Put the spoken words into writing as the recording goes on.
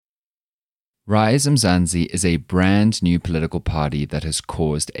Rise Mzansi is a brand new political party that has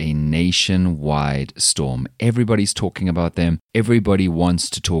caused a nationwide storm. Everybody's talking about them. Everybody wants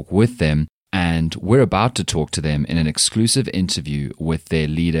to talk with them. And we're about to talk to them in an exclusive interview with their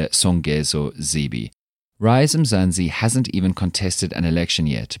leader, Songezo Zibi. Rise Mzansi hasn't even contested an election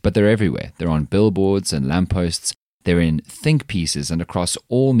yet, but they're everywhere. They're on billboards and lampposts. They're in think pieces and across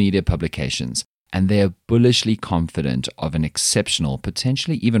all media publications. And they are bullishly confident of an exceptional,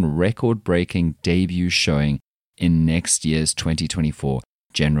 potentially even record-breaking debut showing in next year's 2024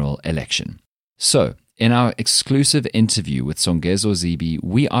 general election. So, in our exclusive interview with Songezo Zibi,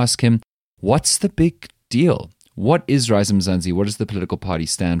 we ask him, what's the big deal? What is Rise Mzansi? What does the political party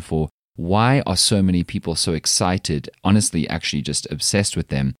stand for? Why are so many people so excited, honestly, actually just obsessed with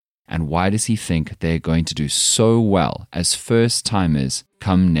them? And why does he think they're going to do so well as first-timers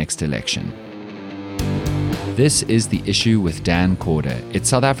come next election? This is The Issue with Dan Corder. It's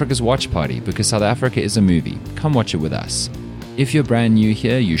South Africa's watch party because South Africa is a movie. Come watch it with us. If you're brand new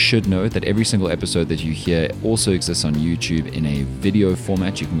here, you should know that every single episode that you hear also exists on YouTube in a video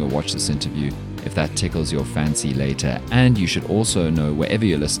format. You can go watch this interview if that tickles your fancy later. And you should also know wherever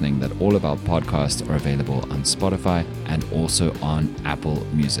you're listening that all of our podcasts are available on Spotify and also on Apple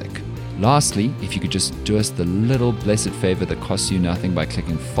Music. Lastly, if you could just do us the little blessed favor that costs you nothing by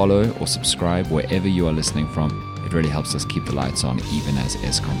clicking follow or subscribe wherever you are listening from, it really helps us keep the lights on even as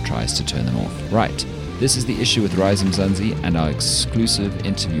Eskom tries to turn them off. Right, this is The Issue with Rise Mzansi and our exclusive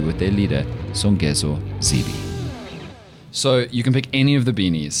interview with their leader, Songezo Zibi. So you can pick any of the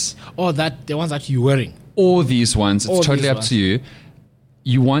beanies. Or the ones that you're wearing. Or these ones. It's totally up to you.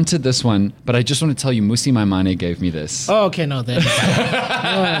 You wanted this one, but I just want to tell you, Musi Maimane gave me this. Oh, okay, no, then.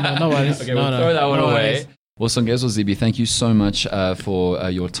 no worries. Okay, we'll throw that one away. Well, Songezo Zibi, thank you so much for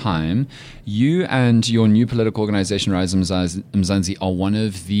your time. You and your new political organization, Rise Mzansi, are one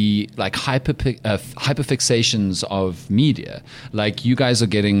of the hyperfixations of media. Like, you guys are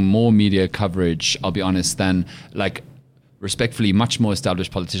getting more media coverage, I'll be honest, than respectfully, much more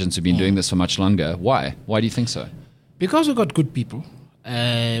established politicians who've been doing this for much longer. Why? Why do you think so? Because we've got good people.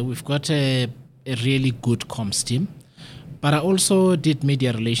 We've got a really good comms team, but I also did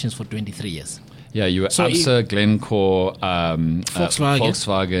media relations for 23 years. Yeah, you were ABSA, Glencore,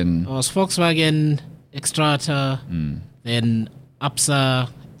 Volkswagen. I was Volkswagen, Extrata, then ABSA.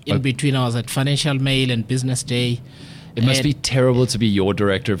 In between, I was at Financial Mail and Business Day. It must be terrible to be your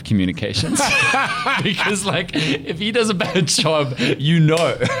director of communications because, if he does a bad job, you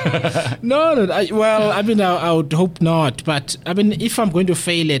know. No. I would hope not. But if I'm going to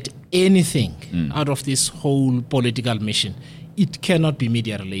fail at anything out of this whole political mission, it cannot be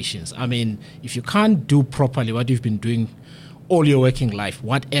media relations. If you can't do properly what you've been doing all your working life,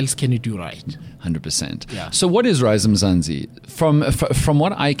 what else can you do right? 100%. Yeah. So what is Rise Mzansi? From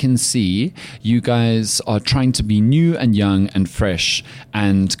what I can see, you guys are trying to be new and young and fresh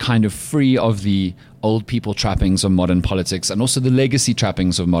and kind of free of the old people trappings of modern politics and also the legacy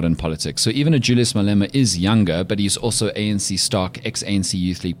trappings of modern politics. So even a Julius Malema is younger, but he's also ANC stock, ex-ANC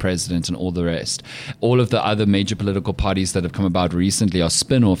Youth League president and all the rest. All of the other major political parties that have come about recently are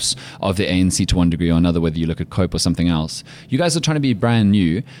spin-offs of the ANC to one degree or another, whether you look at COPE or something else. You guys are trying to be brand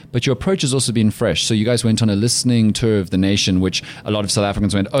new, but your approach has also been fresh. So you guys went on a listening tour of the nation, which a lot of South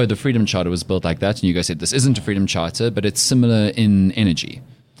Africans went, oh, the Freedom Charter was built like that. And you guys said, this isn't a Freedom Charter, but it's similar in energy.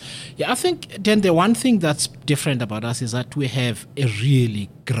 Yeah, I think then the one thing that's different about us is that we have a really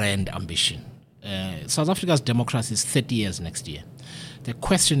grand ambition. South Africa's democracy is 30 years next year. The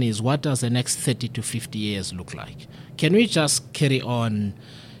question is, what does the next 30 to 50 years look like? Can we just carry on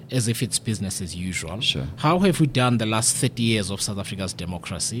as if it's business as usual? Sure. How have we done the last 30 years of South Africa's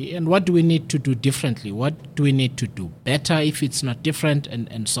democracy? And what do we need to do differently? What do we need to do better if it's not different,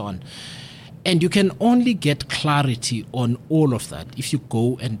 and so on? And you can only get clarity on all of that if you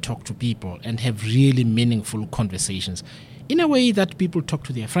go and talk to people and have really meaningful conversations in a way that people talk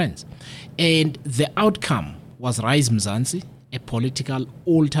to their friends. And the outcome was Rise Mzansi, a political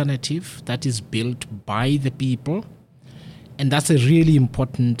alternative that is built by the people. And that's a really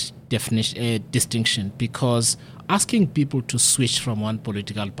important distinction, because asking people to switch from one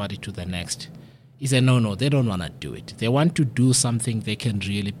political party to the next is a no. They don't want to do it. They want to do something they can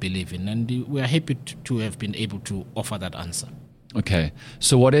really believe in. And we are happy to have been able to offer that answer. Okay.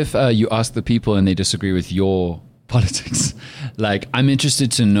 So what if you ask the people and they disagree with your politics? I'm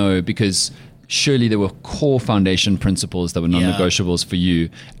interested to know, because surely there were core foundation principles that were non-negotiables for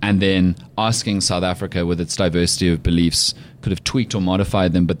you, and then asking South Africa with its diversity of beliefs could have tweaked or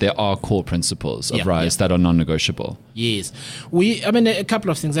modified them, but there are core principles of Rise that are non-negotiable. Yes. A couple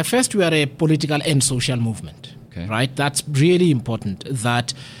of things. First, we are a political and social movement, right? That's really important,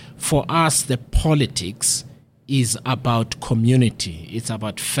 that for us, the politics is about community. It's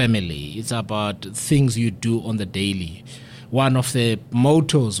about family. It's about things you do on the daily. One of the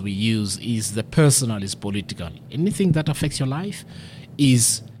mottos we use is the personal is political. Anything that affects your life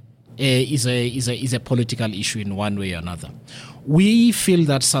is a political issue in one way or another. We feel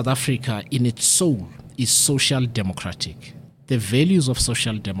that South Africa in its soul is social democratic. The values of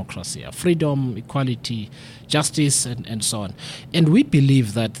social democracy are freedom, equality, justice, and so on. And we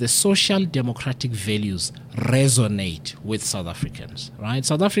believe that the social democratic values resonate with South Africans, right?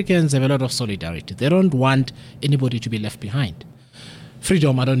 South Africans have a lot of solidarity. They don't want anybody to be left behind.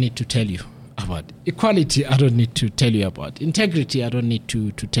 Freedom, I don't need to tell you about. Equality, I don't need to tell you about. Integrity, I don't need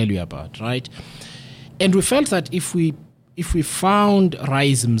to tell you about, right? And we felt that if we found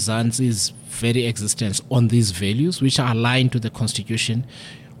Rise Mzansi's very existence on these values, which are aligned to the Constitution,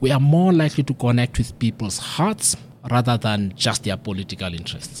 we are more likely to connect with people's hearts rather than just their political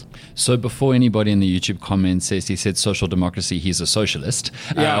interests. So before anybody in the YouTube comments says he said social democracy, he's a socialist,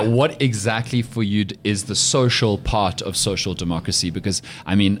 what exactly for you is the social part of social democracy? Because,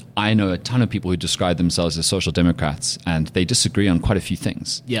 I mean, I know a ton of people who describe themselves as social democrats, and they disagree on quite a few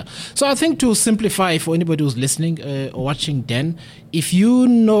things. Yeah. So I think to simplify for anybody who's listening or watching then, if you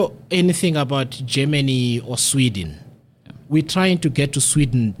know anything about Germany or Sweden, we're trying to get to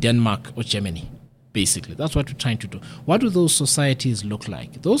Sweden, Denmark, or Germany. Basically, that's what we're trying to do. What do those societies look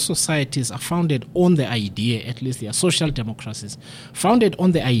like? Those societies are founded on the idea, at least they are social democracies, founded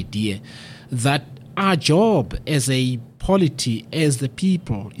on the idea that our job as a polity, as the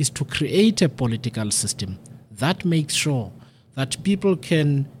people, is to create a political system that makes sure that people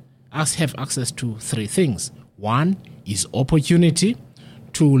can have access to three things. One is opportunity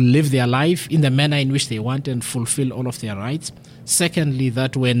to live their life in the manner in which they want and fulfill all of their rights. Secondly,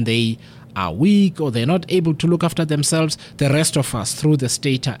 that when they are weak or they're not able to look after themselves, the rest of us through the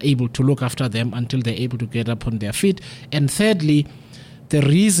state are able to look after them until they're able to get up on their feet. And thirdly, the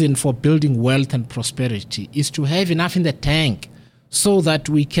reason for building wealth and prosperity is to have enough in the tank so that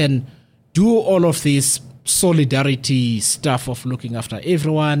we can do all of this solidarity stuff of looking after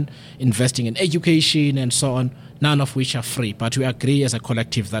everyone, investing in education and so on, none of which are free. But we agree as a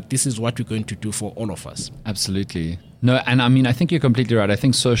collective that this is what we're going to do for all of us. Absolutely. No, and I mean, I think you're completely right. I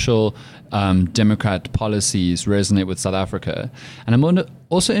think social democrat policies resonate with South Africa. And I'm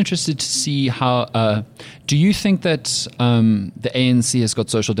also interested to see how, do you think that the ANC has got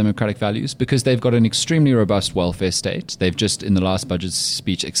social democratic values? Because they've got an extremely robust welfare state. They've just, in the last budget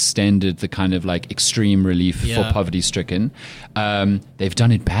speech, extended the kind of like extreme relief for poverty stricken. They've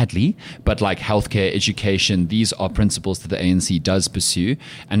done it badly, but like healthcare, education, these are principles that the ANC does pursue.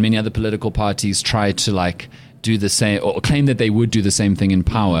 And many other political parties try to like do the same or claim that they would do the same thing in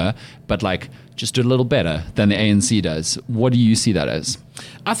power, but like just do a little better than the ANC does. What do you see that as?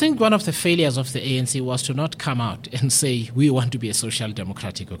 I think one of the failures of the ANC was to not come out and say, we want to be a social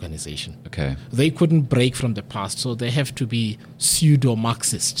democratic organization. Okay. They couldn't break from the past, so they have to be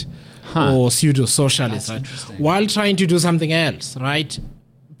pseudo-Marxist or pseudo-socialist, right? While trying to do something else, right?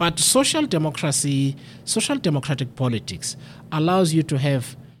 But social democracy, social democratic politics allows you to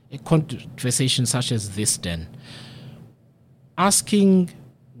have a conversation such as this then, asking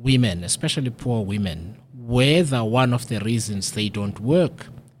women, especially poor women, whether one of the reasons they don't work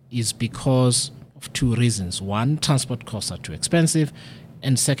is because of two reasons. One, transport costs are too expensive,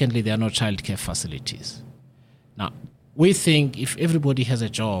 and secondly, there are no childcare facilities. Now, we think if everybody has a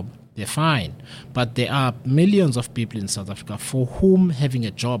job, they're fine, but there are millions of people in South Africa for whom having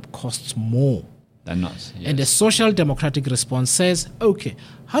a job costs more. Than not. Yes. And the social democratic response says, okay,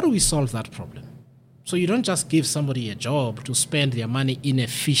 how do we solve that problem? So you don't just give somebody a job to spend their money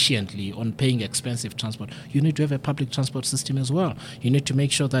inefficiently on paying expensive transport. You need to have a public transport system as well. You need to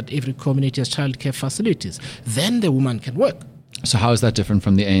make sure that every community has childcare facilities. Then the woman can work. So how is that different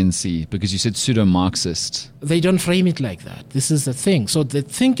from the ANC? Because you said pseudo-Marxist. They don't frame it like that. This is the thing. So the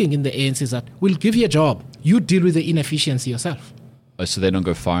thinking in the ANC is that we'll give you a job. You deal with the inefficiency yourself. Oh, so they don't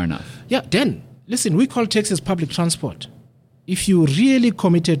go far enough. Yeah, then, listen, we call taxis public transport. If you're really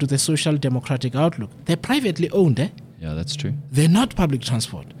committed to the social democratic outlook, they're privately owned. Yeah, that's true. They're not public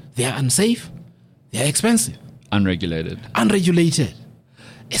transport. They are unsafe. They are expensive. Unregulated.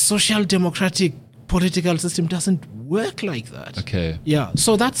 A social democratic political system doesn't work like that. Okay. Yeah,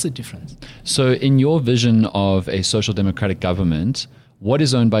 so that's the difference. So in your vision of a social democratic government, what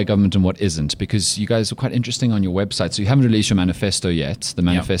is owned by government and what isn't? Because you guys are quite interesting on your website. So you haven't released your manifesto yet. The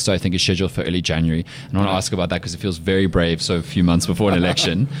manifesto, I think, is scheduled for early January. And I want to ask about that because it feels very brave, so a few months before an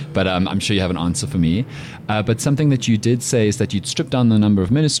election. But I'm sure you have an answer for me. But something that you did say is that you'd strip down the number of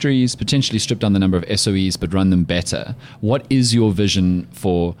ministries, potentially strip down the number of SOEs, but run them better. What is your vision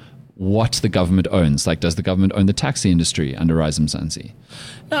for what the government owns? Like, does the government own the taxi industry under Rise Mzansi?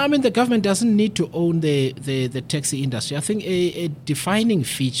 No, I mean, the government doesn't need to own the taxi industry. I think a defining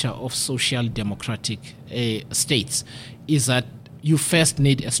feature of social democratic states is that you first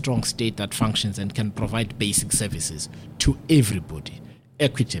need a strong state that functions and can provide basic services to everybody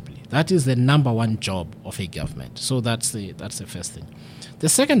equitably. That is the number one job of a government. So that's the first thing. The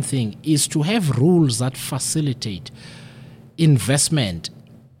second thing is to have rules that facilitate investment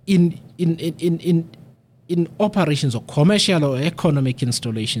in operations or commercial or economic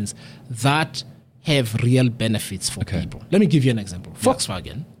installations that have real benefits for people. Let me give you an example.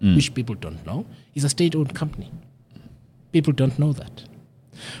 Volkswagen, which people don't know, is a state-owned company. People don't know that.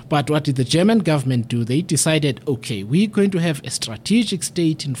 But what did the German government do? They decided, okay, we're going to have a strategic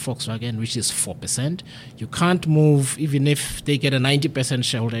stake in Volkswagen, which is 4%. You can't move, even if they get a 90%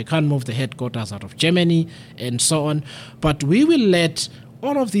 shareholder, you can't move the headquarters out of Germany and so on. But we will let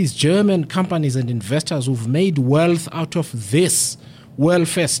all of these German companies and investors who've made wealth out of this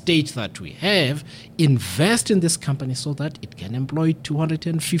welfare state that we have invest in this company so that it can employ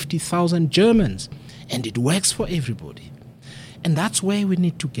 250,000 Germans. And it works for everybody. And that's where we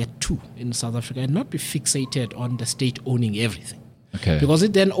need to get to in South Africa and not be fixated on the state owning everything. Okay. Because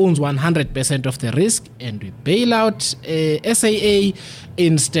it then owns 100% of the risk and we bail out SAA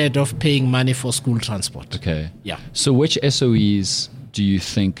instead of paying money for school transport. Okay. Yeah. So which SOEs do you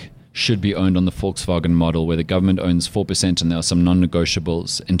think should be owned on the Volkswagen model, where the government owns 4% and there are some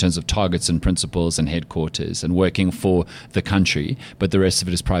non-negotiables in terms of targets and principles and headquarters and working for the country, but the rest of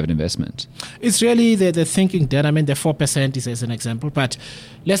it is private investment? It's really the thinking that, I mean, the 4% is as an example, but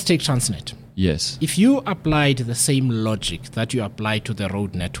let's take Transnet. Yes. If you applied the same logic that you apply to the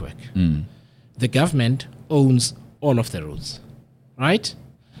road network, the government owns all of the roads, right?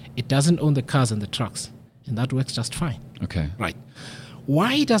 It doesn't own the cars and the trucks, and that works just fine. Okay. Right.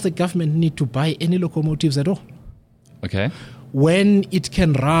 Why does the government need to buy any locomotives at all? Okay. When it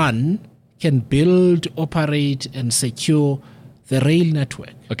can build, operate, and secure the rail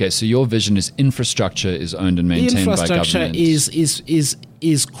network. Okay, so your vision is infrastructure is owned and maintained by government. Infrastructure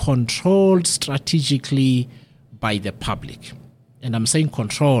is controlled strategically by the public. And I'm saying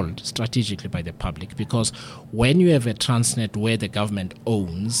controlled strategically by the public because when you have a Transnet where the government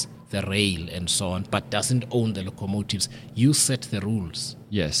owns the rail and so on, but doesn't own the locomotives, you set the rules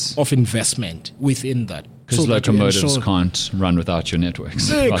of investment within that. Because locomotives can't run without your networks.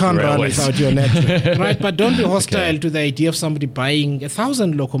 They can't run without your network. Right? But don't be hostile to the idea of somebody buying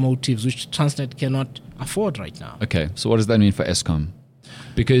 1,000 locomotives, which Transnet cannot afford right now. Okay, so what does that mean for Eskom?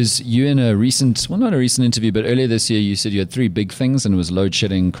 Because you in a recent, well, not a recent interview, but earlier this year, you said you had three big things, and it was load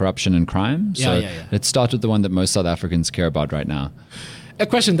shedding, corruption, and crime. So let's start with the one that most South Africans care about right now. A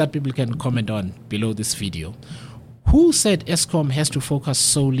question that people can comment on below this video. Who said Eskom has to focus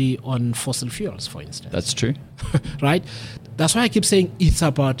solely on fossil fuels, for instance? That's true. Right? That's why I keep saying it's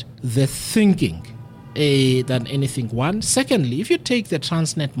about the thinking than anything. One. Secondly, if you take the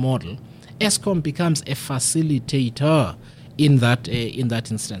Transnet model, Eskom becomes a facilitator in that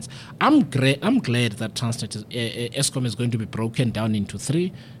instance. I'm glad that Eskom is going to be broken down into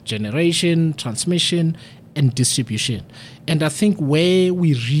three: generation, transmission, and distribution. And I think where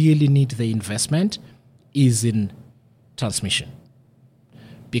we really need the investment is in transmission,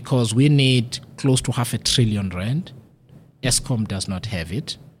 because we need close to 500 billion rand. Eskom does not have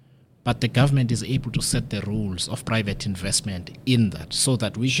it, but the government is able to set the rules of private investment in that so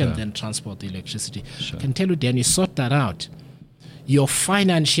that we can then transport the electricity. I can tell you, Dan, you sort that out, your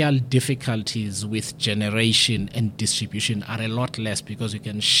financial difficulties with generation and distribution are a lot less because you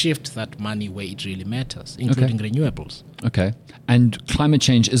can shift that money where it really matters, including renewables. Okay. And climate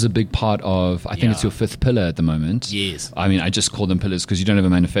change is a big part of, I think it's your fifth pillar at the moment. Yes. I mean, I just call them pillars because you don't have a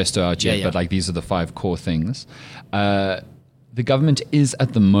manifesto out yet, but like these are the 5 core things. The government is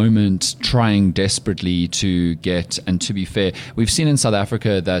at the moment trying desperately to get, and to be fair, we've seen in South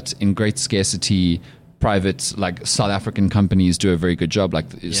Africa that in great scarcity, private, like South African companies do a very good job, like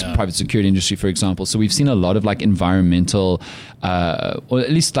private security industry, for example. So we've seen a lot of like environmental, or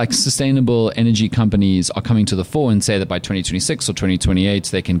at least like sustainable energy companies are coming to the fore and say that by 2026 or 2028,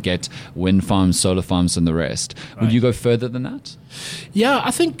 they can get wind farms, solar farms, and the rest. Right. Would you go further than that? Yeah,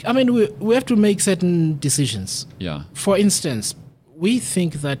 I mean, we have to make certain decisions. Yeah. For instance, we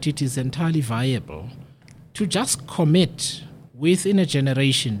think that it is entirely viable to just commit within a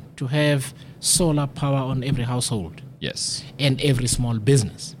generation to have solar power on every household Yes. and every small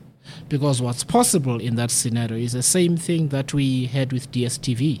business. Because what's possible in that scenario is the same thing that we had with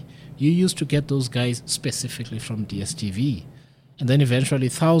DSTV. You used to get those guys specifically from DSTV. And then eventually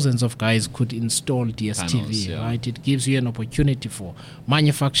thousands of guys could install DSTV, Panels, yeah. right? It gives you an opportunity for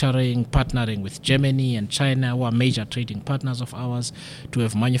manufacturing, partnering with Germany and China, who are major trading partners of ours, to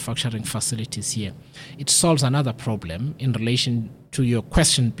have manufacturing facilities here. It solves another problem in relation to your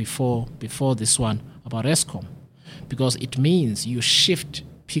question before this one about Eskom, because it means you shift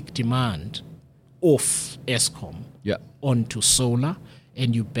peak demand off Eskom Yeah. onto solar,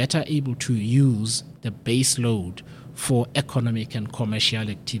 and you're better able to use the base load for economic and commercial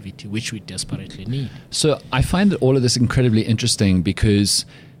activity, which we desperately need. So I find that all of this incredibly interesting because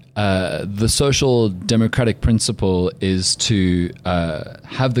the social democratic principle is to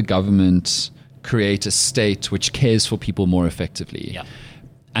have the government create a state which cares for people more effectively. Yeah.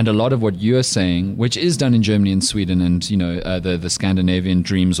 And a lot of what you're saying, which is done in Germany and Sweden and, the Scandinavian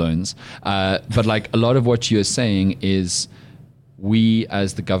dream zones, but like a lot of what you're saying is we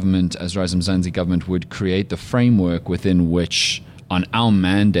as the government, as Rise Mzansi government, would create the framework within which on our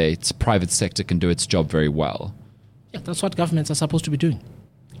mandates, private sector can do its job very well. Yeah, that's what governments are supposed to be doing.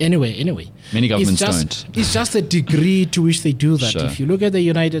 Anyway. Many governments don't. It's just the degree to which they do that. Sure. If you look at the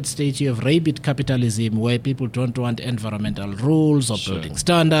United States, you have rabid capitalism where people don't want environmental rules or building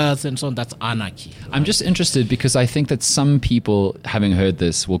standards and so on. That's anarchy. I'm just interested because I think that some people, having heard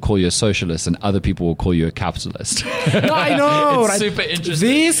this, will call you a socialist and other people will call you a capitalist. No, I know. It's right? super interesting.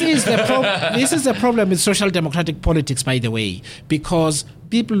 This is the problem with social democratic politics, by the way, because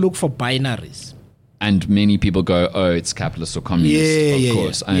people look for binaries. And many people go, oh, it's capitalist or communist. Of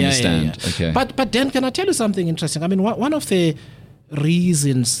course, I understand. Okay. But then, can I tell you something interesting? I mean, one of the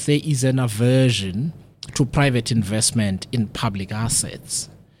reasons there is an aversion to private investment in public assets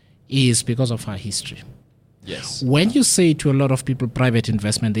is because of our history. Yes. When you say to a lot of people private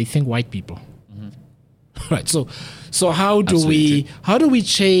investment, they think white people. Mm-hmm. Right. So how do we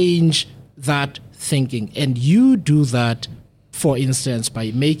change that thinking? And you do that, for instance, by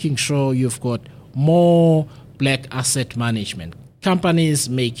making sure you've got more black asset management companies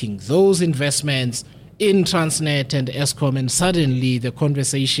making those investments in Transnet and Eskom, and suddenly the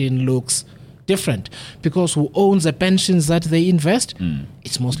conversation looks different because who owns the pensions that they invest?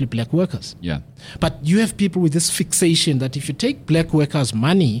 It's mostly black workers. Yeah. But you have people with this fixation that if you take black workers'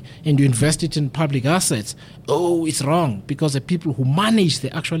 money and you invest it in public assets, it's wrong because the people who manage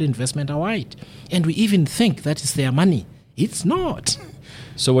the actual investment are white. And we even think that is their money. It's not.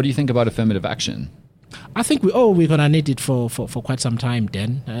 So what do you think about affirmative action? I think we're going to need it for quite some time,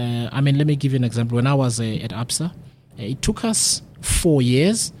 Dan. Let me give you an example. When I was at ABSA, it took us 4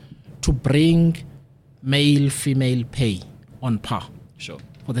 years to bring male-female pay on par. Sure.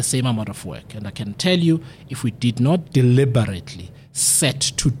 For the same amount of work. And I can tell you, if we did not deliberately set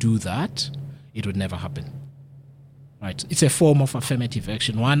to do that, it would never happen. Right? It's a form of affirmative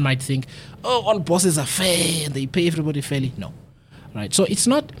action. One might think, all bosses are fair and they pay everybody fairly. No. Right? So it's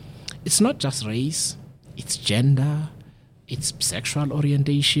not just race, it's gender, it's sexual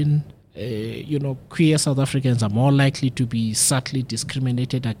orientation. Queer South Africans are more likely to be subtly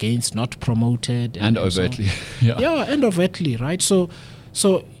discriminated against, not promoted. And overtly. So, and overtly, right? So,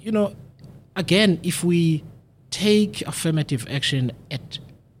 again, if we take affirmative action at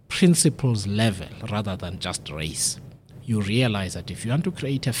principles level rather than just race, you realize that if you want to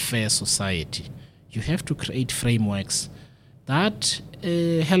create a fair society, you have to create frameworks that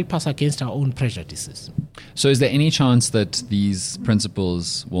help us against our own prejudices. So is there any chance that these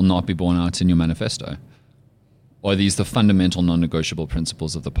principles will not be borne out in your manifesto? Or are these the fundamental non-negotiable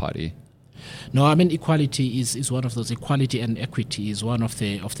principles of the party? No, equality is one of those. Equality and equity is one of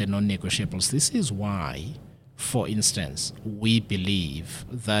the non-negotiables. This is why, for instance, we believe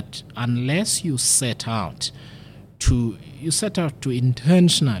that unless you set out to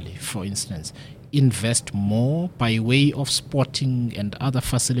intentionally, for instance, invest more by way of sporting and other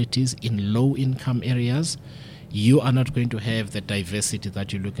facilities in low-income areas, you are not going to have the diversity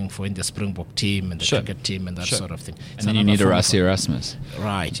that you're looking for in the Springbok team and the cricket team and that sort of thing. And then you need a Rassie Erasmus.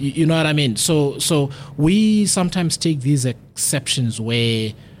 Right. You know what I mean? So we sometimes take these exceptions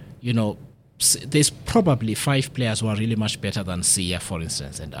where, there's probably 5 players who are really much better than Sia, for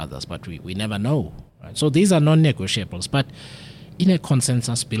instance, and others, but we never know. Right? So these are non-negotiables, but in a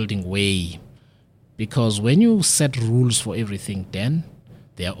consensus-building way. Because when you set rules for everything, then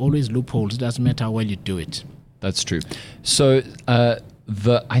there are always loopholes. It doesn't matter how well you do it. That's true. So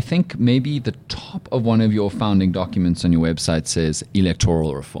I think maybe the top of one of your founding documents on your website says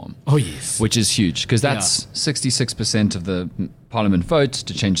electoral reform. Oh, yes. Which is huge because that's 66% of the parliament vote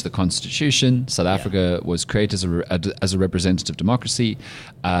to change the constitution. South Africa was created as a representative democracy.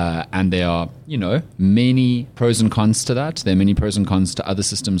 And there are, many pros and cons to that. There are many pros and cons to other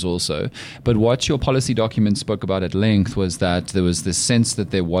systems also. But what your policy document spoke about at length was that there was this sense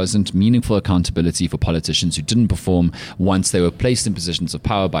that there wasn't meaningful accountability for politicians who didn't perform once they were placed in positions of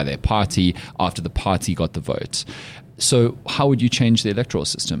power by their party after the party got the vote. So how would you change the electoral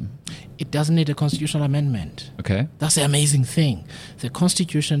system? It doesn't need a constitutional amendment. Okay. That's the amazing thing. The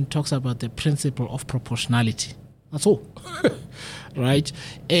Constitution talks about the principle of proportionality. That's all. Right?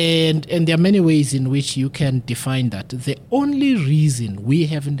 And there are many ways in which you can define that. The only reason we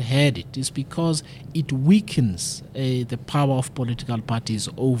haven't had it is because it weakens the power of political parties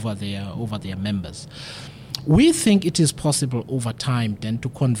over their members. We think it is possible over time then to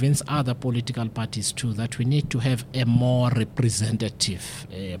convince other political parties too that we need to have a more representative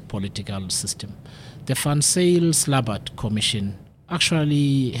political system. The Van Zyl-Slabbert Commission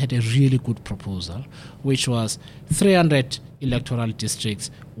actually had a really good proposal, which was 300 electoral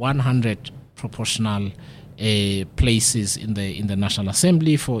districts, 100 proportional places in the National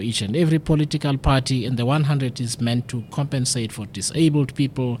Assembly for each and every political party, and the 100 is meant to compensate for disabled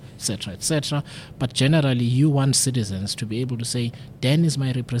people, etc., etc. But generally, you want citizens to be able to say, Dan is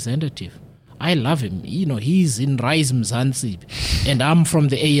my representative. I love him. He's in Rise Mzansi, and I'm from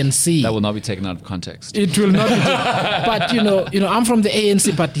the ANC. That will not be taken out of context. It will not be taken. But, I'm from the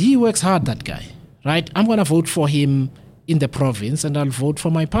ANC, but he works hard, that guy, right? I'm going to vote for him in the province, and I'll vote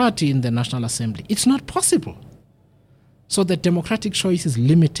for my party in the National Assembly. It's not possible. So the democratic choice is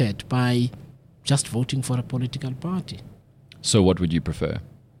limited by just voting for a political party. So what would you prefer?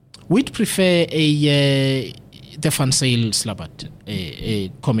 We'd prefer the Van Zyl-Slabbert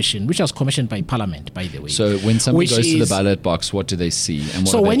commission, which was commissioned by Parliament, by the way. So when somebody goes to the ballot box, what do they see, and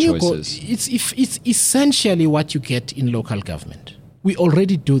what are their choices? It's essentially what you get in local government. We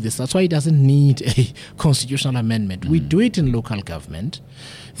already do this. That's why it doesn't need a constitutional amendment. We do it in local government.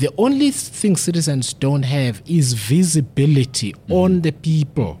 The only thing citizens don't have is visibility on the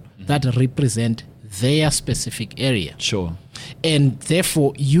people that represent their specific area. Sure. And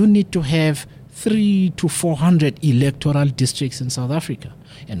therefore, you need to have 300 to 400 electoral districts in South Africa.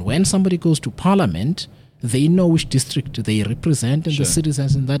 And when somebody goes to Parliament, they know which district they represent, and the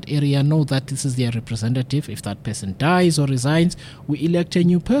citizens in that area know that this is their representative. If that person dies or resigns, we elect a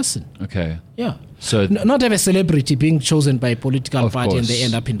new person. Okay. Yeah. So not have a celebrity being chosen by a political party and they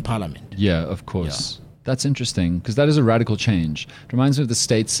end up in Parliament. Yeah, of course. Yeah. That's interesting, because that is a radical change. It reminds me of the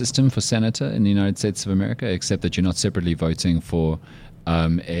state system for senator in the United States of America, except that you're not separately voting for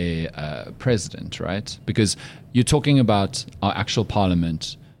a president, right? Because you're talking about our actual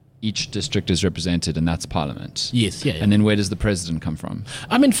parliament. Each district is represented, and that's parliament. Yes, yeah. And then where does the president come from?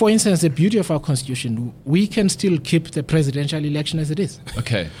 I mean, for instance, the beauty of our constitution, we can still keep the presidential election as it is.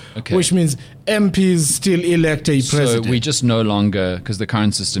 Okay. Which means MPs still elect a president. So we just no longer, because the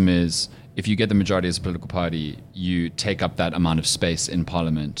current system is, if you get the majority as a political party, you take up that amount of space in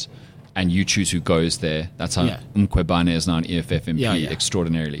parliament, and you choose who goes there. That's how Mkhwebane is now an EFF MP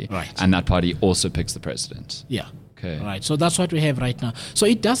extraordinarily. Right. And that party also picks the president. Yeah. Okay. Right. So that's what we have right now. So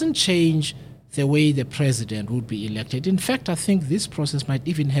it doesn't change the way the president would be elected. In fact, I think this process might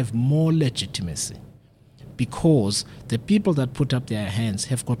even have more legitimacy because the people that put up their hands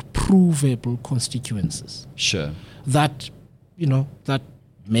have got provable constituencies. Sure. That, that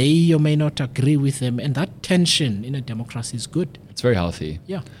may or may not agree with them. And that tension in a democracy is good. It's very healthy.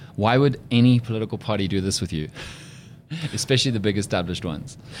 Yeah. Why would any political party do this with you? Especially the big established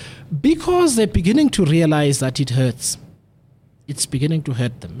ones. Because they're beginning to realize that it hurts. It's beginning to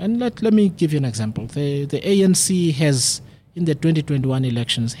hurt them. And let me give you an example. The ANC has, in the 2021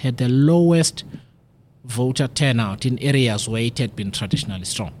 elections, had the lowest voter turnout in areas where it had been traditionally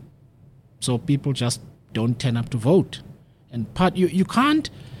strong. So people just don't turn up to vote. And you can't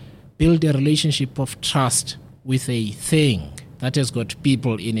build a relationship of trust with a thing that has got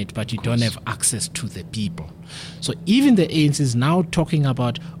people in it, but you don't have access to the people. So even the ANC is now talking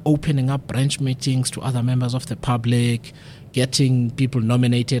about opening up branch meetings to other members of the public, getting people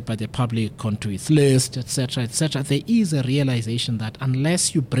nominated by the public onto its list, etc., etc. There is a realization that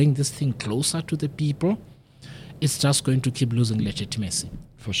unless you bring this thing closer to the people, it's just going to keep losing legitimacy.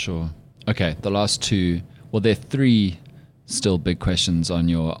 For sure. Okay, the last two, there are three still big questions on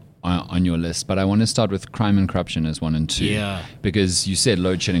your on your list, but I want to start with crime and corruption as 1 and 2. Yeah. Because you said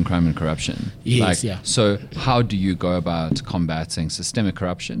load shedding, crime and corruption. Yes, yeah. So how do you go about combating systemic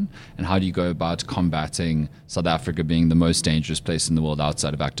corruption, and how do you go about combating South Africa being the most dangerous place in the world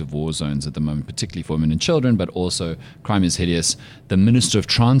outside of active war zones at the moment, particularly for women and children, but also crime is hideous. The Minister of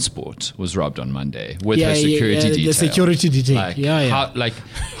Transport was robbed on Monday with her security detail. The security detail.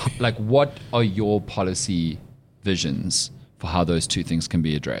 Like, what are your policy visions for how those two things can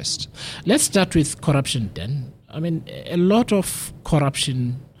be addressed? Let's start with corruption then. I mean, a lot of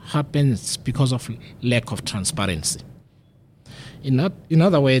corruption happens because of lack of transparency. In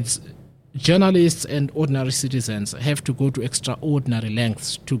other words, journalists and ordinary citizens have to go to extraordinary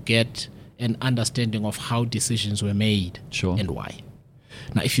lengths to get an understanding of how decisions were made and why.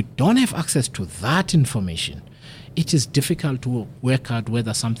 Now, if you don't have access to that information, it is difficult to work out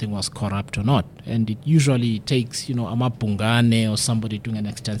whether something was corrupt or not. And it usually takes, Amapungane or somebody doing an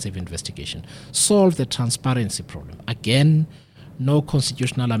extensive investigation. Solve the transparency problem. Again, no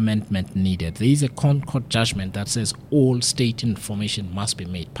constitutional amendment needed. There is a court judgment that says all state information must be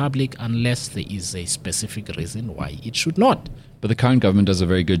made public unless there is a specific reason why it should not. But the current government does a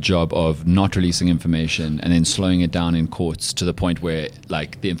very good job of not releasing information and then slowing it down in courts to the point where,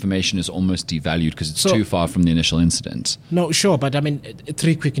 the information is almost devalued because it's too far from the initial incident. No, sure, but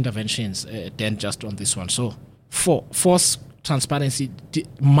 3 quick interventions then just on this one. So, force transparency,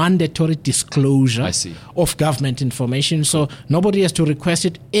 mandatory disclosure of government information. So nobody has to request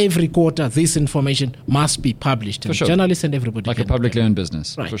it. Every quarter, this information must be published. And journalists and everybody. Like a publicly owned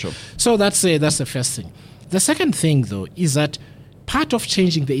business, right. For sure. So that's the first thing. The second thing, though, is that part of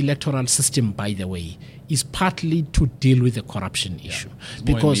changing the electoral system, by the way, is partly to deal with the corruption issue.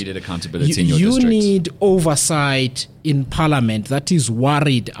 Because more immediate accountability in your district. You need oversight in parliament that is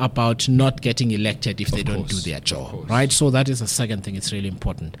worried about not getting elected if they don't do their job, right? So that is the second thing. It's really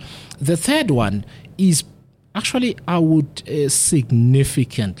important. The third one is actually I would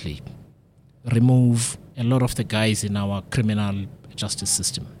significantly remove a lot of the guys in our criminal justice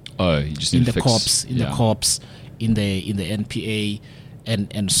system. Oh, you just need to fix the cops, in the NPA,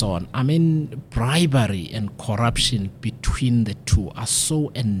 and so on. I mean, bribery and corruption between the two are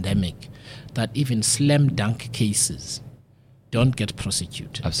so endemic that even slam dunk cases don't get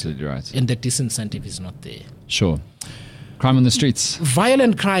prosecuted. Absolutely right. And the disincentive is not there. Sure. Crime on the streets.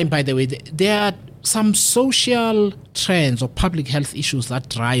 Violent crime, by the way, there are some social trends or public health issues that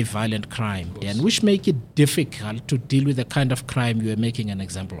drive violent crime, and which make it difficult to deal with the kind of crime you are making an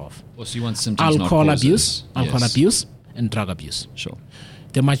example of. So you want symptoms, alcohol not abuse, causes. alcohol abuse, and drug abuse. Sure.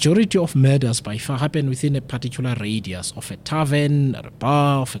 The majority of murders by far happen within a particular radius of a tavern, or a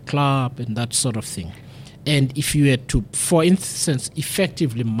bar, of a club, and that sort of thing. And if you were to, for instance,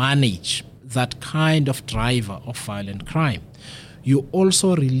 effectively manage that kind of driver of violent crime, you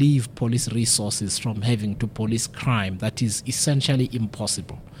also relieve police resources from having to police crime that is essentially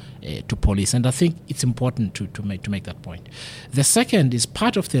impossible to police. And I think it's important to make that point. The second is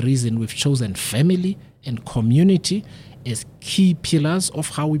part of the reason we've chosen family and community as key pillars of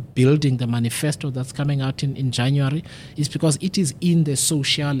how we're building the manifesto that's coming out in January, is because it is in the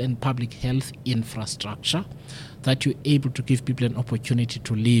social and public health infrastructure that you're able to give people an opportunity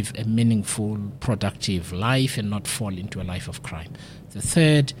to live a meaningful, productive life and not fall into a life of crime. The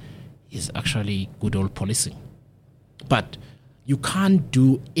third is actually good old policing. But you can't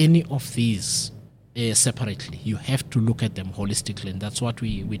do any of these separately. You have to look at them holistically, and that's what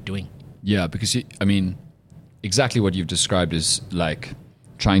we're doing. Yeah, because, exactly what you've described is like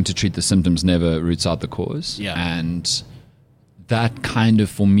trying to treat the symptoms never roots out the cause. Yeah. And that kind of,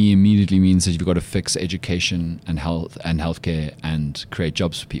 for me, immediately means that you've got to fix education and health and healthcare and create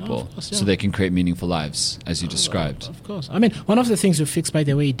jobs for people so they can create meaningful lives, as you described. Of course. I mean, one of the things we fix, by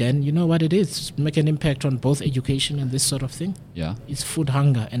the way, Dan, you know what it is? Make an impact on both education and this sort of thing. Yeah. It's food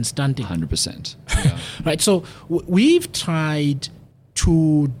hunger and stunting. 100%. Yeah. Right. So we've tried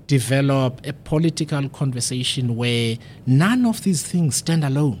to develop a political conversation where none of these things stand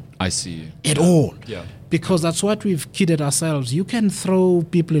alone. I see you. At all. Yeah. Because that's what we've kidded ourselves. You can throw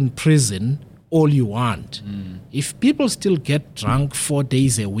people in prison all you want. If people still get drunk 4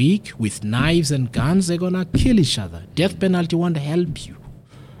 days a week with knives and guns, they're going to kill each other. Death penalty won't help you.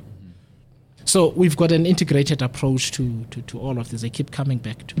 So we've got an integrated approach to all of this. I keep coming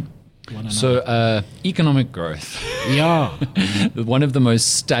back to one another. So economic growth. Yeah. One of the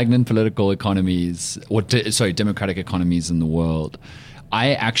most stagnant political economies, democratic economies in the world.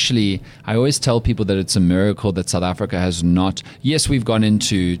 I always tell people that it's a miracle that South Africa has not, yes, we've gone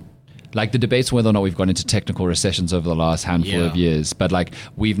into, like the debates whether or not we've gone into technical recessions over the last handful of years, but like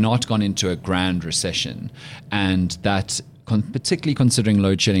we've not gone into a grand recession. And that particularly considering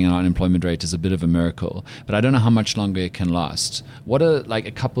load shedding and our unemployment rate is a bit of a miracle, but I don't know how much longer it can last. What are like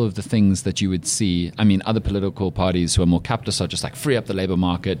a couple of the things that you would see? I mean, other political parties who are more capitalist are just like free up the labor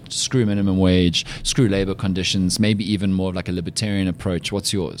market, screw minimum wage, screw labor conditions, maybe even more of like a libertarian approach.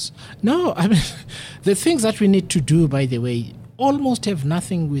 What's yours? No, I mean, the things that we need to do, by the way, almost have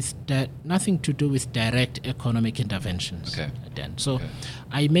nothing to do with direct economic interventions. Okay. Dan. So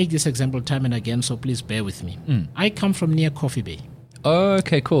I make this example time and again, so please bear with me. I come from near Coffee Bay. Oh,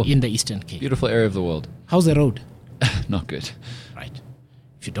 okay, cool. In the Eastern Cape. Beautiful area of the world. How's the road? Not good. Right.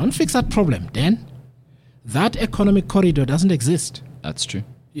 If you don't fix that problem, then that economic corridor doesn't exist. That's true.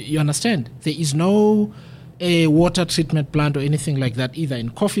 You understand? There is no a water treatment plant or anything like that, either in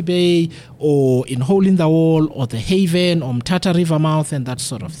Coffee Bay or in Hole in the Wall or the Haven or Mtata River mouth and that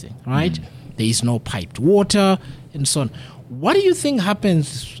sort of thing, right? There is no piped water and so on. What do you think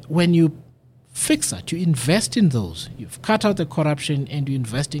happens when you fix that? You invest in those. You've cut out the corruption and you're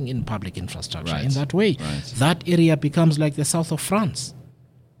investing in public infrastructure. Right. In that way, that area becomes like the south of France.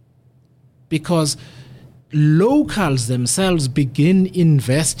 Because locals themselves begin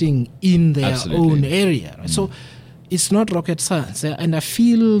investing in their own area. Right? So it's not rocket science. And I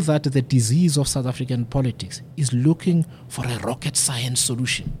feel that the disease of South African politics is looking for a rocket science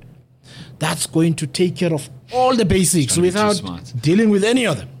solution that's going to take care of all the basics without dealing with any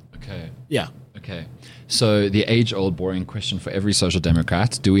of them. Okay. Yeah. Okay. So the age-old boring question for every social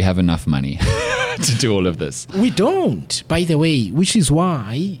democrat, do we have enough money to do all of this? We don't, by the way, which is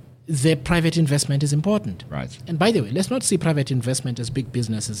why the private investment is important. Right. And by the way, let's not see private investment as big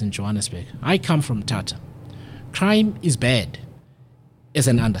businesses in Johannesburg. I come from Mthatha. Crime is bad, is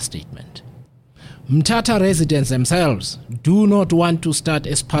an understatement. Mthatha residents themselves do not want to start a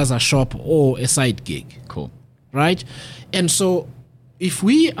spaza shop or a side gig. Cool. Right? And so if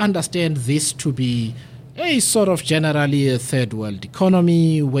we understand this to be a sort of generally a third world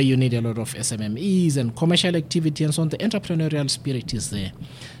economy where you need a lot of SMMEs and commercial activity and so on, the entrepreneurial spirit is there.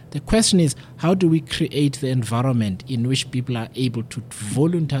 The question is, how do we create the environment in which people are able to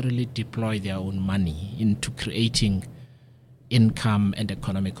voluntarily deploy their own money into creating income and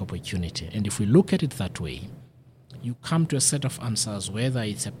economic opportunity? And if we look at it that way, you come to a set of answers, whether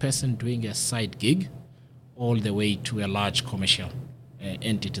it's a person doing a side gig all the way to a large commercial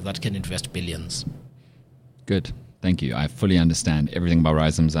entity that can invest billions. Good. Thank you. I fully understand everything about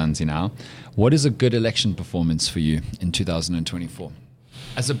Rise Mzansi now. What is a good election performance for you in 2024?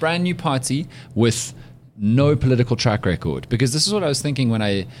 As a brand new party with no political track record, because this is what I was thinking when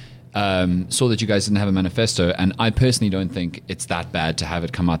I saw that you guys didn't have a manifesto, and I personally don't think it's that bad to have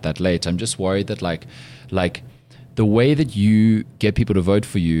it come out that late. I'm just worried that like the way that you get people to vote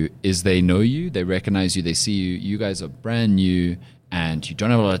for you is they know you, they recognize you, they see you. You guys are brand new and you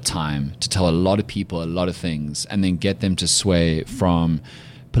don't have a lot of time to tell a lot of people a lot of things and then get them to sway from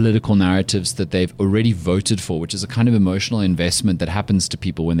political narratives that they've already voted for, which is a kind of emotional investment that happens to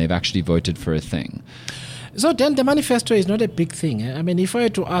people when they've actually voted for a thing. So then the manifesto is not a big thing. I mean, if I were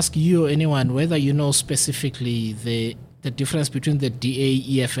to ask you or anyone whether you know specifically the difference between the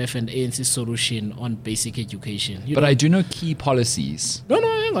DA, EFF and ANC solution on basic education. But I do know key policies. No,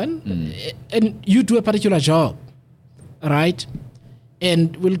 hang on. And you do a particular job, right?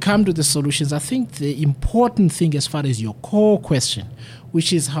 And we'll come to the solutions. I think the important thing as far as your core question,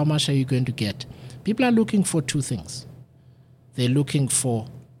 which is how much are you going to get? People are looking for two things. They're looking for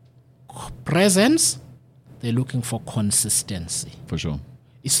presence. They're looking for consistency. For sure.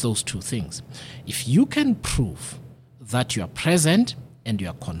 It's those two things. If you can prove that you are present and you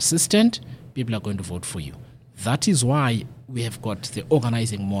are consistent, people are going to vote for you. That is why we have got the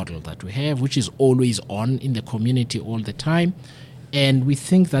organizing model that we have, which is always on in the community all the time. And we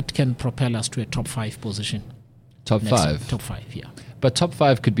think that can propel us to a top 5 position. Top 5? Top 5, yeah. But top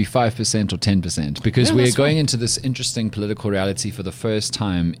 5 could be 5% or 10% because we're going into this interesting political reality for the first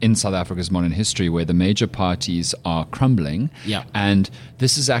time in South Africa's modern history where the major parties are crumbling. Yeah. And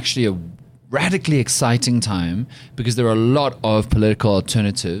this is actually a radically exciting time because there are a lot of political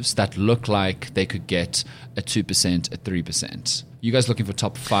alternatives that look like they could get a 2%, a 3%. You guys looking for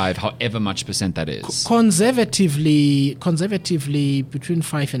top 5, however much percent that is? Conservatively between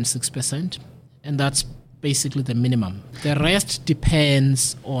 5 and 6%. And that's basically the minimum. The rest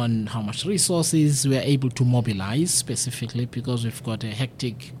depends on how much resources we are able to mobilize, specifically because we've got a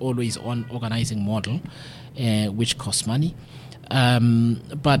hectic, always on organizing model, which costs money.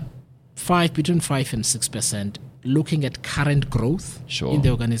 But between 5 and 6%, looking at current growth in the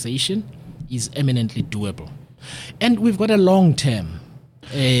organization is eminently doable. And we've got a long term.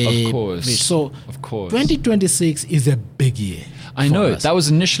 Of course. So, of course. 2026 is a big year. I know. That was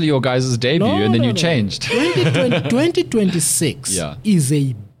initially your guys' debut, and then you changed. 2026 is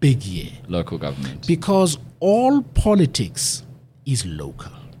a big year. Local government. Because all politics is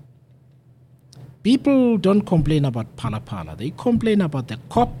local. People don't complain about pala. They complain about the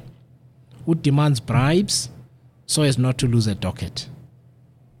cop who demands bribes so as not to lose a docket,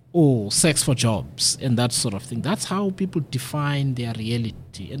 or sex for jobs and that sort of thing. That's how people define their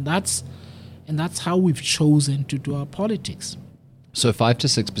reality, and that's how we've chosen to do our politics. So 5 to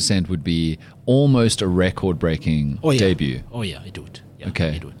 6% would be almost a record-breaking debut. Oh yeah, it would. Yeah,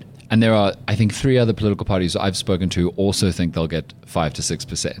 okay. It would. And there are, I think, 3 other political parties I've spoken to also think they'll get 5 to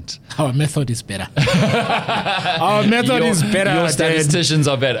 6%. Our method is better. Our method is better. Your statisticians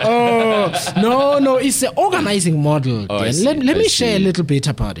are better. No, it's the organizing model. Let me share a see. little bit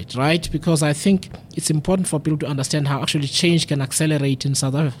about it, right? Because I think it's important for people to understand how actually change can accelerate in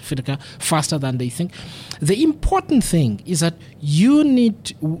South Africa faster than they think. The important thing is that you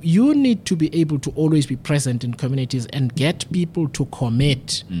need to be able to always be present in communities and get people to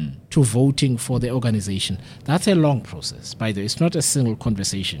commit to voting for the organization. That's a long process, by the way. It's not a single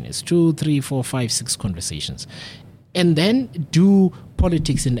conversation. It's 2, 3, 4, 5, 6 conversations. And then do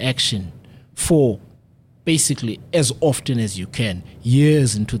politics in action for basically as often as you can,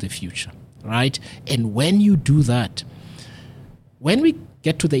 years into the future, right? And when you do that, when we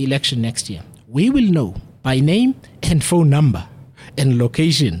get to the election next year, we will know by name and phone number and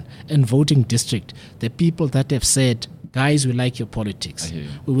location and voting district the people that have said, guys, we like your politics.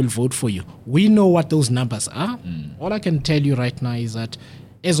 We will vote for you. We know what those numbers are. All I can tell you right now is that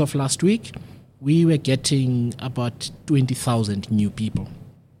as of last week, we were getting about 20,000 new people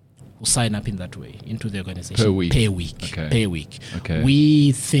who sign up in that way into the organization. Per week. Per week. Okay.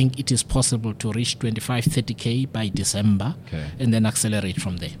 We think it is possible to reach 25, 30K by December and then accelerate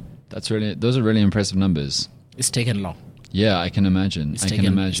from there. Those are really impressive numbers. It's taken long. Yeah, I can imagine. It's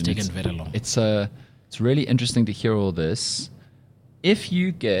taken very long. It's really interesting to hear all this. If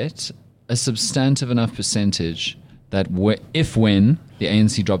you get a substantive enough percentage that when the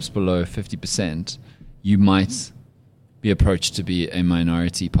ANC drops below 50%, you might be approached to be a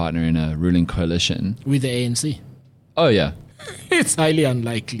minority partner in a ruling coalition. With the ANC? Oh, yeah. It's highly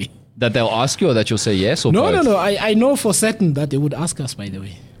unlikely. That they'll ask you, or that you'll say yes, or both? No. I know for certain that they would ask us, by the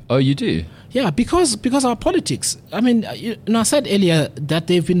way. Oh, you do? Yeah, because our politics. I mean, I said earlier that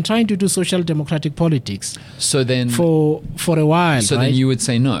they've been trying to do social democratic politics. So then, for a while. So right? then you would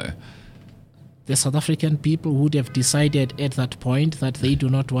say no. The South African people would have decided at that point that they do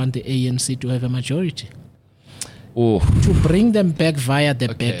not want the ANC to have a majority. Oh. To bring them back via the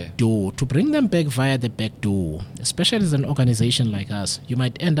back door. Especially as an organization like us, you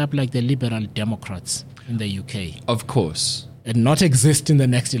might end up like the Liberal Democrats in the UK. Of course. And not exist in the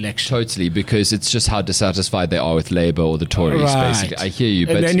next election. Totally, because it's just how dissatisfied they are with Labour or the Tories, basically. I hear you.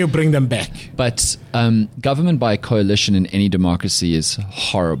 And then you bring them back. But government by coalition in any democracy is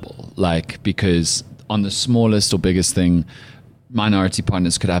horrible. Because on the smallest or biggest thing, minority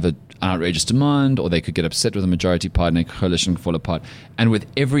partners could have an outrageous demand, or they could get upset with a majority partner, coalition could fall apart. And with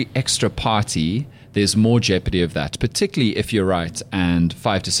every extra party, there's more jeopardy of that, particularly if you're right and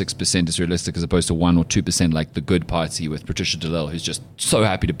 5 to 6% is realistic as opposed to 1 or 2% like the Good Party with Patricia de Lille, who's just so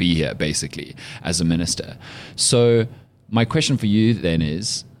happy to be here, basically, as a minister. So my question for you then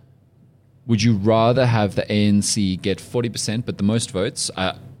is, would you rather have the ANC get 40% but the most votes,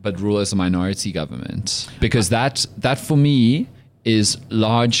 but rule as a minority government? Because that for me is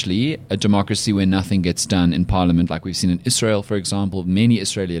largely a democracy where nothing gets done in parliament, like we've seen in Israel, for example. Many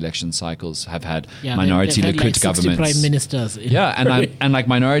Israeli election cycles have had minority Likud governments. Prime ministers. And like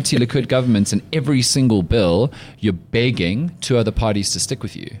minority Likud governments, and every single bill, you're begging 2 other parties to stick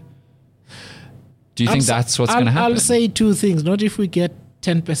with you. Do you think that's what's going to happen? I'll say 2 things. Not if we get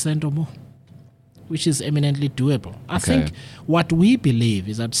 10% or more, which is eminently doable. I think what we believe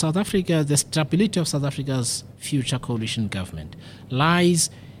is that the stability of South Africa's future coalition government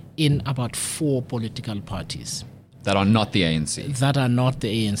lies in about 4 political parties. That are not the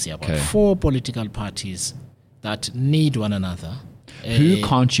ANC. About 4 political parties that need one another. Who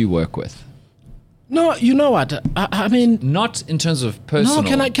can't you work with? No, you know what? I mean, not in terms of personal.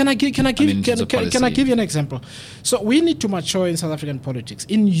 No, can I give you an example? So we need to mature in South African politics.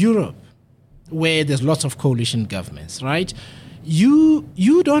 In Europe, where there's lots of coalition governments, right?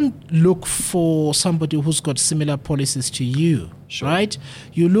 You don't look for somebody who's got similar policies to you, right?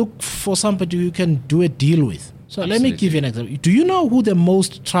 You look for somebody you can do a deal with. So Let me give you an example. Do you know who the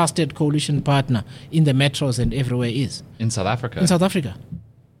most trusted coalition partner in the metros and everywhere is? In South Africa? In South Africa.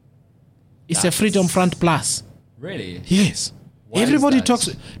 It's a Freedom Front Plus. Really? Yes. Why Everybody talks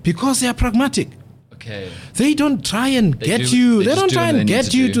because they are pragmatic. Okay. They don't try and They get do- you. they They just don't do try what they and need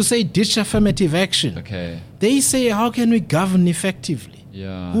get to you do. to say ditch affirmative action. Okay. They say, how can we govern effectively?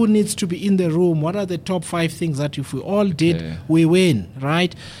 Yeah. Who needs to be in the room? What are the top 5 things that if we all did, Okay. we win,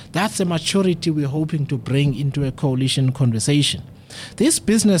 right? That's a maturity we're hoping to bring into a coalition conversation. This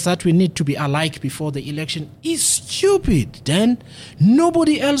business that we need to be alike before the election is stupid, Dan.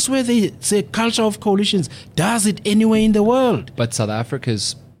 Nobody else where they say culture of coalitions does it anywhere in the world. But South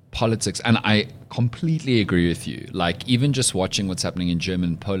Africa's politics, and I completely agree with you. Like, even just watching what's happening in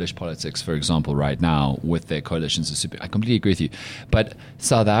German, Polish politics, for example, right now with their coalitions is super. I completely agree with you. But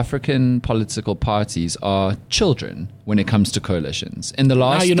South African political parties are children when it comes to coalitions. In the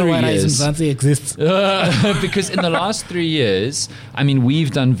last Now you know 3 why years, Mzansi exists. because in the last 3 years, I mean,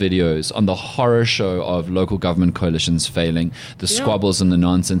 we've done videos on the horror show of local government coalitions failing, the squabbles and the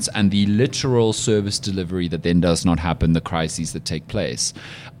nonsense, and the literal service delivery that then does not happen, the crises that take place.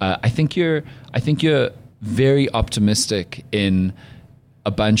 I think you're very optimistic in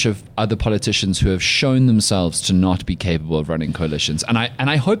a bunch of other politicians who have shown themselves to not be capable of running coalitions. And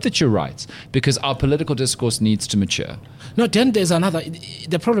I hope that you're right, because our political discourse needs to mature. No, then there's another.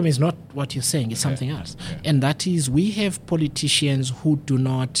 The problem is not what you're saying, it's something else. And that is, we have politicians who do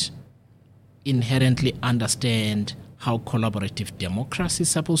not inherently understand how collaborative democracy is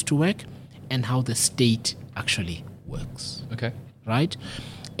supposed to work and how the state actually works. Okay. Right?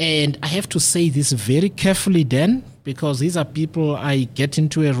 And I have to say this very carefully, Dan, because these are people I get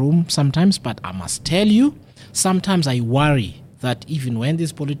into a room sometimes, but I must tell you, sometimes I worry that even when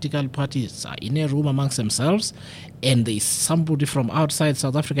these political parties are in a room amongst themselves and there's somebody from outside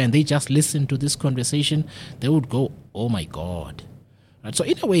South Africa and they just listen to this conversation, they would go, oh my God. Right? So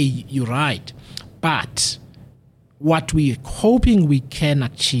in a way, you're right. But what we're hoping we can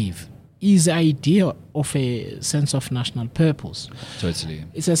achieve is the idea of a sense of national purpose. Totally.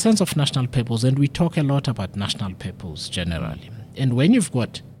 It's a sense of national purpose, and we talk a lot about national purpose generally. And when you've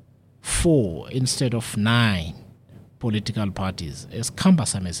got 4 instead of 9 political parties, as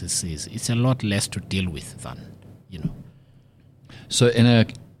cumbersome as it is, it's a lot less to deal with than, So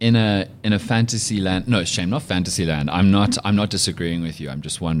in a fantasy land, no, shame, not fantasy land. I'm not disagreeing with you. I'm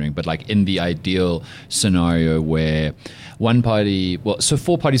just wondering, but like in the ideal scenario where one party, so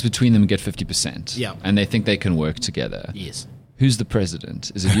 4 parties between them get 50%. Yeah. And they think they can work together. Yes. Who's the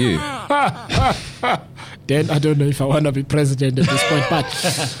president? Is it you? Then I don't know if I want to be president at this point,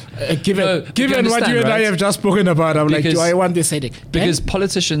 but given what you and I have just spoken about, I'm like, do I want this headache? Because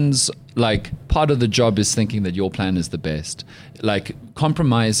politicians, like, part of the job is thinking that your plan is the best. Like,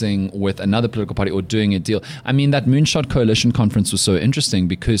 compromising with another political party or doing a deal. I mean, that Moonshot Coalition conference was so interesting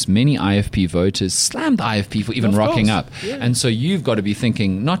because many IFP voters slammed the IFP for even rocking up. Yeah. And so you've got to be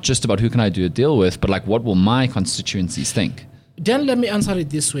thinking not just about who can I do a deal with, but like, what will my constituencies think? Then let me answer it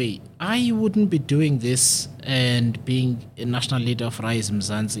this way. I wouldn't be doing this and being a national leader of Rise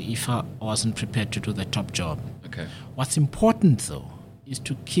Mzansi if I wasn't prepared to do the top job. Okay. What's important, though, is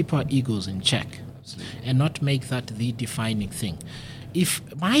to keep our egos in check. Absolutely. And not make that the defining thing. If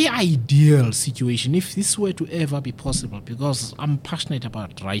my ideal situation, if this were to ever be possible, because I'm passionate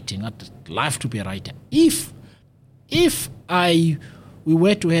about writing, I'd love to be a writer. If we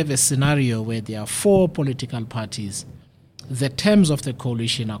were to have a scenario where there are 4 political parties, the terms of the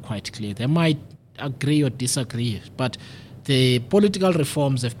coalition are quite clear. They might agree or disagree, but the political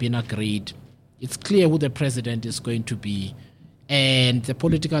reforms have been agreed. It's clear who the president is going to be, and the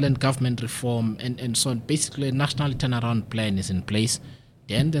political and government reform and so on. Basically, a national turnaround plan is in place.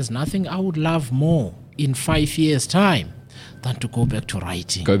 Then there's nothing I would love more in 5 years' time than to go back to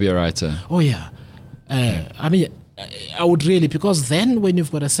writing. Go be a writer. Oh, yeah. I mean, I would really, because then when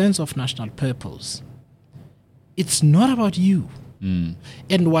you've got a sense of national purpose, it's not about you.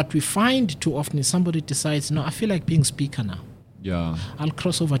 And what we find too often is somebody decides, no, I feel like being speaker now. Yeah. I'll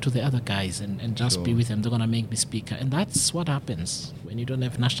cross over to the other guys and just Sure. be with them. They're going to make me speaker. And that's what happens when you don't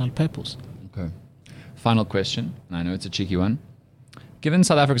have national purpose. Okay. Final question, and I know it's a cheeky one. Given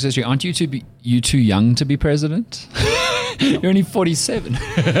South Africa's history, aren't you too young to be president? You're only 47.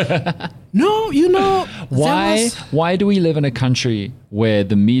 No, Why do we live in a country where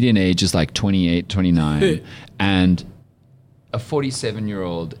the median age is like 28, 29, and a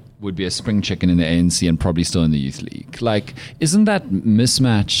 47-year-old would be a spring chicken in the ANC and probably still in the youth league? Like, isn't that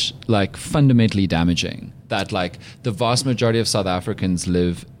mismatch like fundamentally damaging? That like the vast majority of South Africans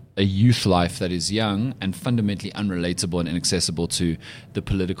live a youth life that is young and fundamentally unrelatable and inaccessible to the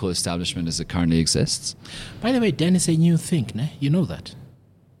political establishment as it currently exists. By the way, Dan, is a new thing, ne? You know that?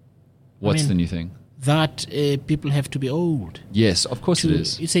 What's the new thing? That people have to be old. Yes, of course it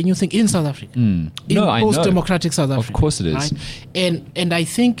is. It's a new thing in South Africa. No, I know. Post-democratic South Africa. Of course it is. Right? And I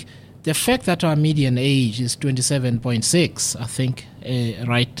think the fact that our median age is 27.6, I think,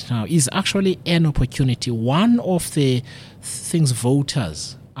 right now, is actually an opportunity. One of the things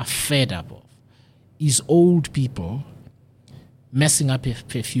voters are fed up of is old people messing up a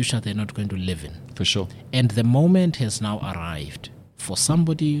future they're not going to live in. For sure. And the moment has now arrived for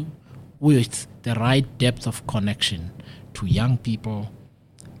somebody with the right depth of connection to young people,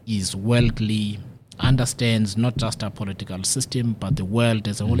 is worldly, understands not just our political system, but the world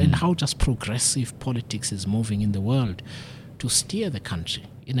as a whole, and how just progressive politics is moving in the world to steer the country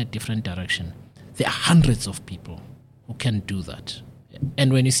in a different direction. There are hundreds of people who can do that.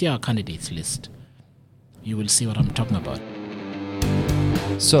 And when you see our candidates list, you will see what I'm talking about.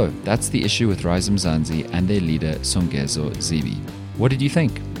 So that's the issue with Rise Mzansi and their leader Songezo Zibi. What did you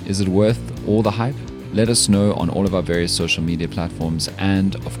think? Is it worth all the hype? Let us know on all of our various social media platforms,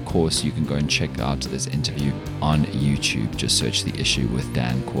 and of course you can go and check out this interview on YouTube. Just search The Issue with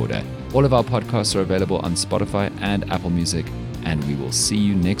Dan Corder. All of our podcasts are available on Spotify and Apple Music, and we will see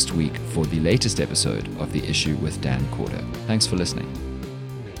you next week for the latest episode of The Issue with Dan Corder. Thanks for listening.